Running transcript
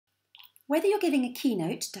Whether you're giving a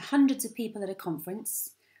keynote to hundreds of people at a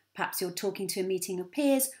conference, perhaps you're talking to a meeting of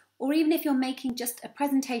peers, or even if you're making just a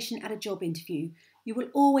presentation at a job interview, you will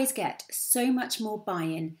always get so much more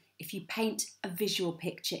buy-in if you paint a visual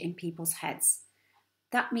picture in people's heads.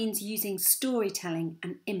 That means using storytelling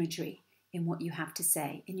and imagery in what you have to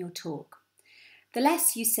say in your talk. The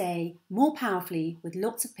less you say more powerfully with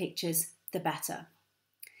lots of pictures, the better.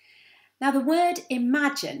 Now, the word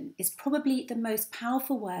imagine is probably the most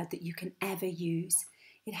powerful word that you can ever use.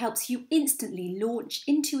 It helps you instantly launch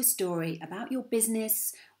into a story about your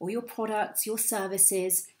business or your products, your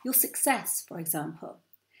services, your success, for example.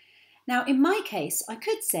 Now, in my case, I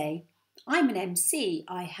could say, I'm an MC.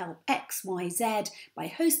 I help X, Y, Z by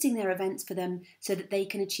hosting their events for them so that they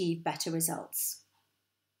can achieve better results.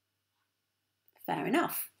 Fair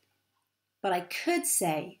enough. But I could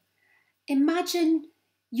say, imagine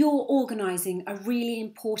you're organising a really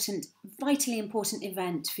important, vitally important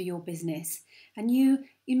event for your business, and you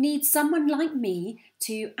need someone like me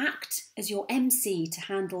to act as your MC to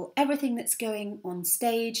handle everything that's going on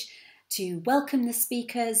stage, to welcome the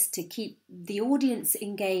speakers, to keep the audience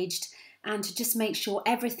engaged, and to just make sure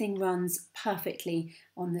everything runs perfectly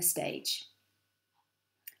on the stage.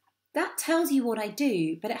 That tells you what I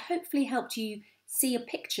do, but it hopefully helped you see a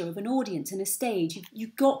picture of an audience and a stage. You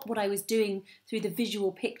got what I was doing through the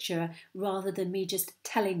visual picture rather than me just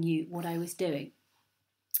telling you what I was doing.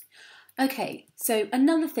 Okay, so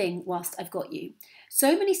another thing whilst I've got you.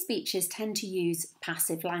 So many speeches tend to use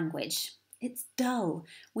passive language. It's dull.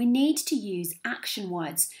 We need to use action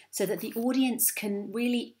words so that the audience can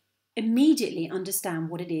really immediately understand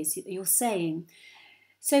what it is that you're saying.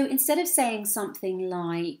 So instead of saying something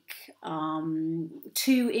like,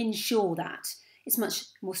 to ensure that, it's much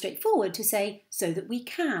more straightforward to say, so that we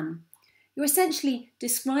can. You're essentially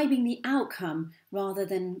describing the outcome rather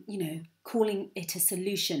than, calling it a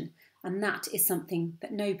solution. And that is something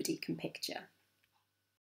that nobody can picture.